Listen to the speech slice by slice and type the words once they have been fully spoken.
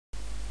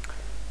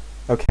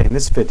Okay, in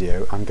this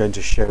video I'm going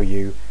to show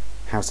you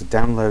how to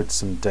download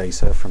some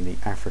data from the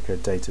Africa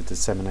Data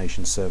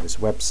Dissemination Service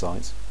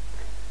website,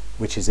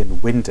 which is in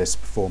Windisp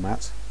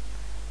format,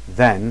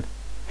 then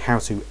how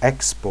to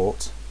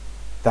export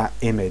that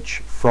image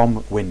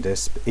from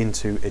Windisp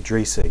into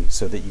Idrisi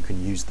so that you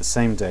can use the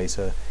same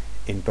data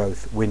in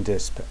both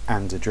Windisp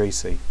and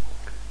Idrisi.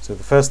 So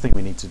the first thing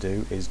we need to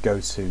do is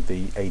go to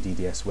the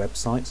ADDS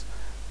website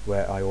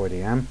where I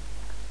already am,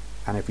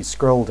 and if we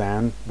scroll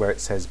down where it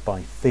says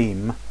by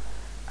theme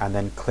and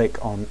then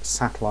click on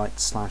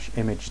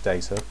satellite/image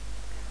data,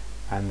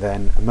 and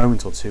then a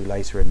moment or two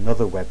later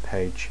another web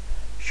page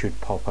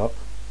should pop up,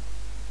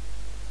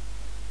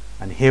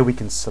 and here we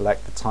can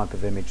select the type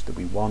of image that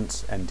we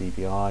want,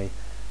 NDVI,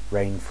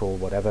 rainfall,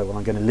 whatever. Well,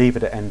 I'm going to leave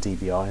it at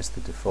NDVI as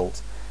the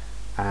default,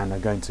 and I'm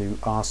going to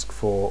ask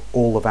for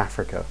all of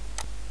Africa.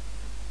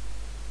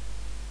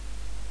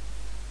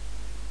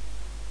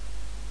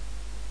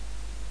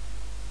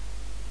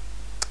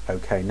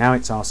 Okay, now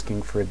it's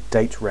asking for a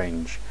date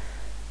range,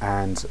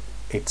 and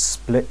it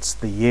splits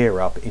the year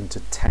up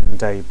into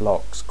 10-day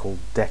blocks called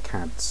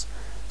decades.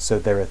 So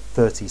there are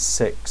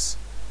 36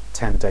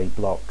 10-day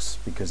blocks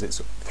because it's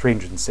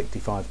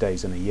 365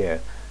 days in a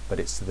year, but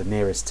it's to the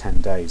nearest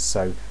 10 days.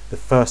 So the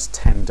first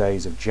 10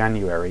 days of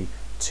January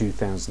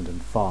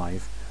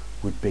 2005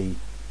 would be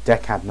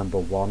decade number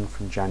 1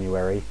 from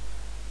January,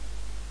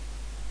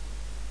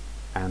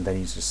 and then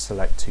you just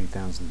select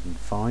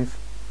 2005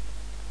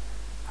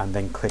 and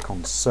then click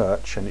on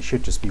search, and it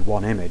should just be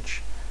one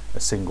image, a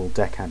single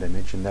decade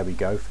image, and there we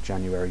go for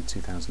January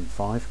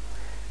 2005.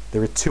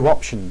 There are two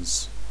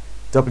options,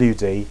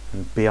 WD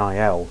and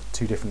BIL,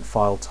 two different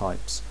file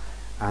types,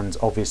 and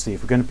obviously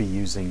if we're going to be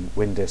using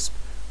Windisp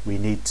we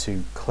need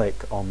to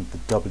click on the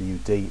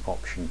WD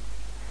option,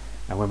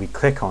 and when we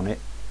click on it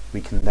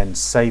we can then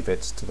save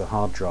it to the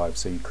hard drive.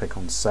 So you click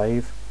on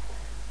save,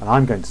 and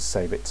I'm going to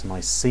save it to my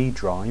C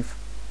drive,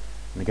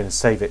 and I'm going to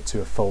save it to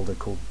a folder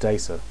called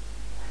data.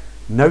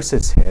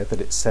 Notice here that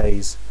it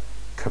says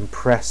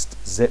compressed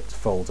zipped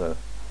folder.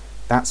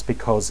 That's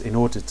because in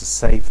order to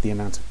save the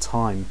amount of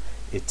time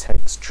it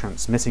takes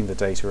transmitting the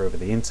data over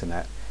the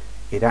internet,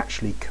 it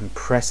actually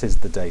compresses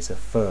the data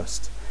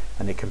first,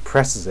 and it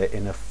compresses it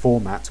in a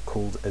format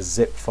called a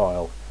zip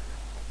file.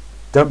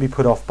 Don't be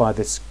put off by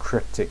this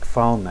cryptic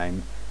file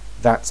name.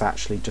 That's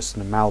actually just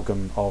an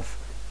amalgam of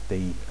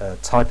the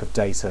type of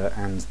data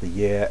and the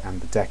year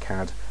and the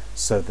decade,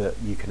 so that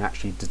you can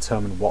actually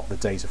determine what the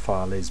data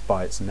file is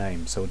by its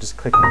name. So we'll just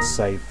click on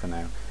save for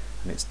now,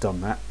 and it's done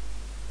that.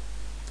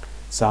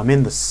 So I'm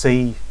in the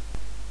C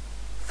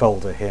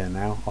folder here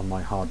now on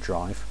my hard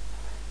drive,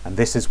 and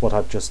this is what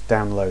I've just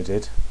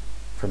downloaded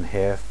from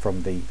here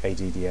from the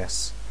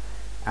ADDS.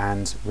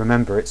 And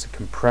remember, it's a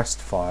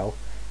compressed file,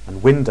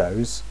 and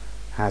Windows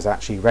has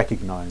actually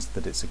recognized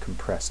that it's a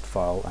compressed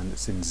file and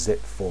it's in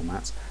zip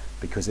format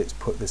because it's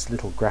put this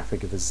little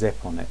graphic of a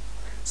zip on it.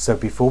 So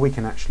before we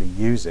can actually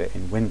use it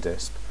in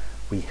Windisp,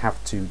 we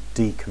have to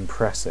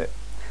decompress it.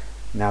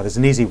 Now there's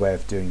an easy way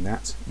of doing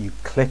that. You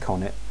click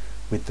on it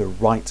with the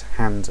right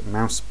hand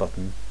mouse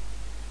button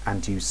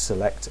and you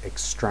select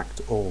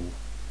extract all.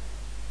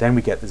 Then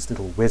we get this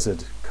little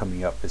wizard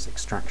coming up, this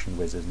extraction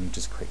wizard, and you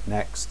just click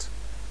next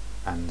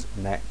and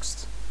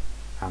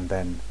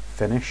then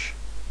finish.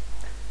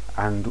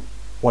 And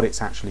what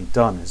it's actually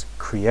done is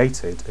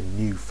created a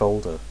new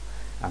folder,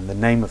 and the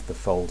name of the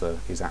folder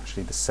is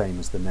actually the same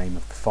as the name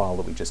of the file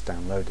that we just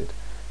downloaded.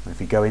 And if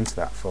we go into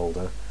that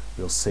folder,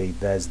 we'll see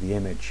there's the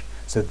image.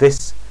 So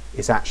this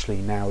is actually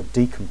now a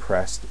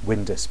decompressed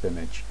Windisp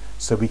image,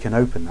 so we can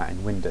open that in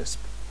Windisp.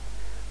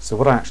 So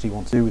what I actually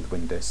want to do with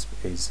Windisp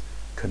is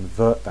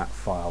convert that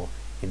file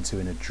into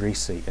an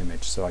Idrisi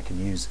image, so I can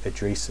use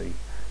Idrisi.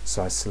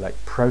 So I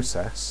select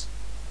Process,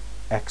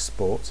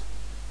 Export,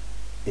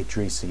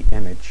 Idrisi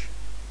Image.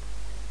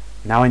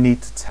 Now I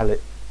need to tell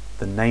it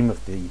the name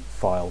of the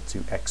file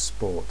to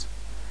export.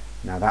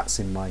 Now that's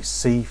in my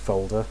C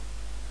folder,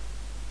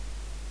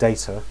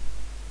 data,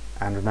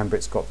 and remember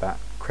it's got that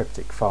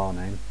cryptic file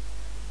name.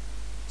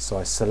 So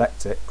I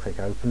select it, click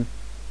open.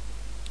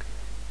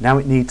 Now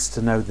it needs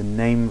to know the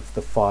name of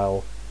the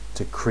file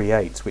to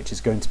create, which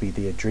is going to be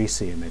the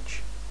Idrisi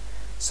image.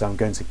 So I'm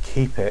going to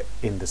keep it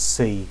in the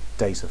C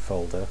data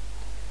folder,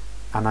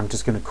 and I'm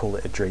just going to call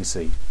it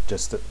Idrisi,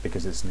 just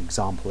because it's an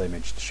example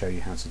image to show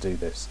you how to do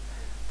this.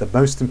 The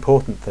most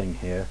important thing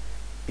here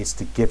is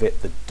to give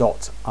it the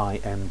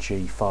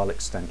 .img file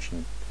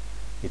extension.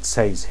 It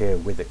says here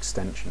with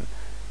extension.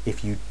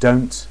 If you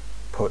don't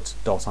put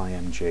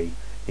 .img,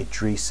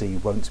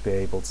 Idrisi won't be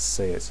able to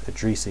see it.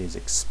 Idrisi is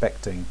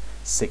expecting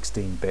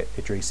 16-bit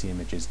Idrisi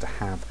images to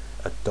have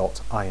a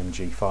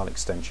 .img file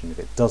extension. If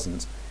it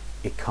doesn't,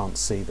 it can't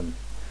see them.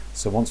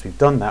 So once we've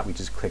done that, we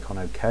just click on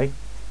OK,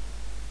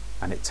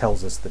 and it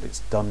tells us that it's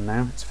done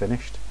now, it's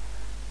finished.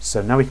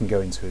 So now we can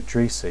go into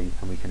Idrisi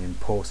and we can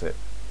import it.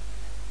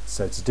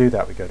 So to do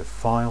that, we go to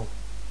File,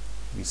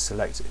 we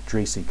select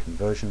Idrisi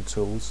Conversion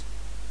Tools,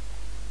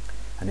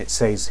 and it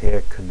says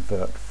here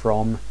Convert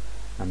From,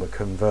 and we're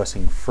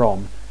converting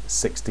from a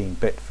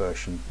 16-bit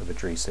version of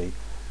Idrisi,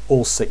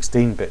 All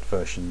 16-bit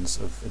versions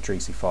of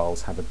Idrisi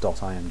files have a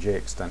 .img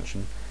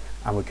extension,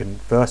 and we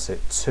convert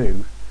it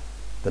to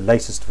the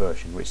latest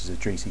version, which is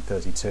Idrisi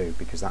 32,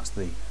 because that's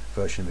the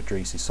version of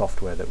Idrisi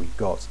software that we've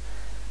got.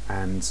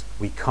 And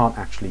we can't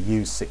actually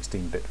use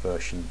 16-bit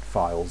version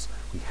files.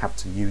 We have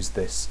to use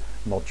this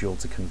module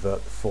to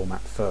convert the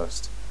format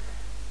first.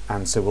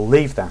 And so we'll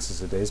leave that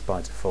as it is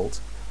by default.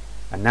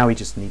 And now we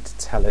just need to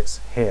tell it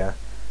here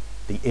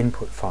the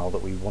input file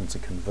that we want to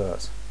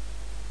convert.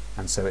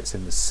 And so it's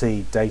in the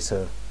C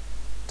data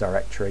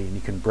directory, and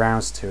you can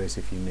browse to it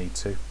if you need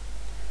to.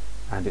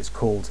 And it's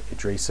called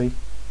Idrisi.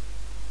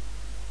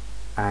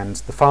 And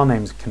the file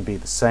names can be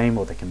the same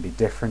or they can be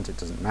different, it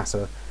doesn't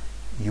matter.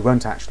 You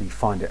won't actually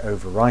find it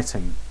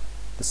overwriting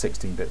the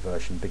 16-bit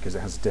version because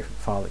it has a different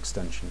file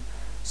extension.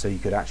 So you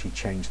could actually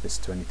change this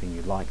to anything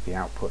you like, the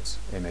output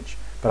image.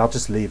 But I'll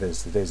just leave it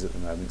as it is at the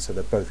moment, so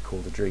they're both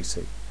called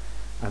Idrisi.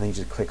 And then you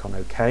just click on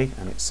OK,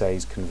 and it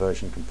says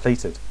conversion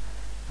completed.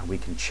 And we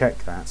can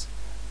check that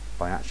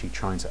by actually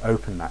trying to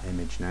open that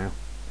image now.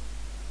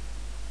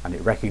 And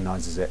it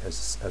recognises it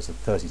as a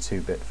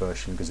 32-bit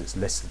version because it's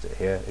listed it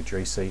here,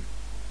 Idrisi.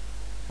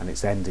 And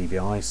it's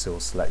NDVI, so we'll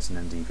select an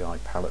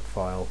NDVI palette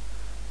file.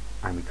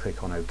 And we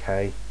click on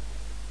OK.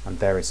 And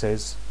there it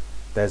is.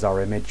 There's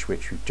our image,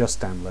 which we've just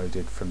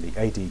downloaded from the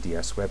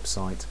ADDS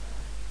website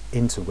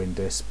into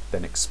Windisp,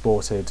 then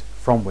exported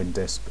from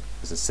Windisp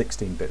as a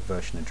 16-bit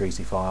version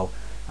Idrisi file,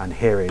 and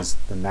here is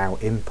the now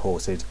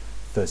imported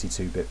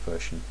 32-bit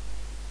version.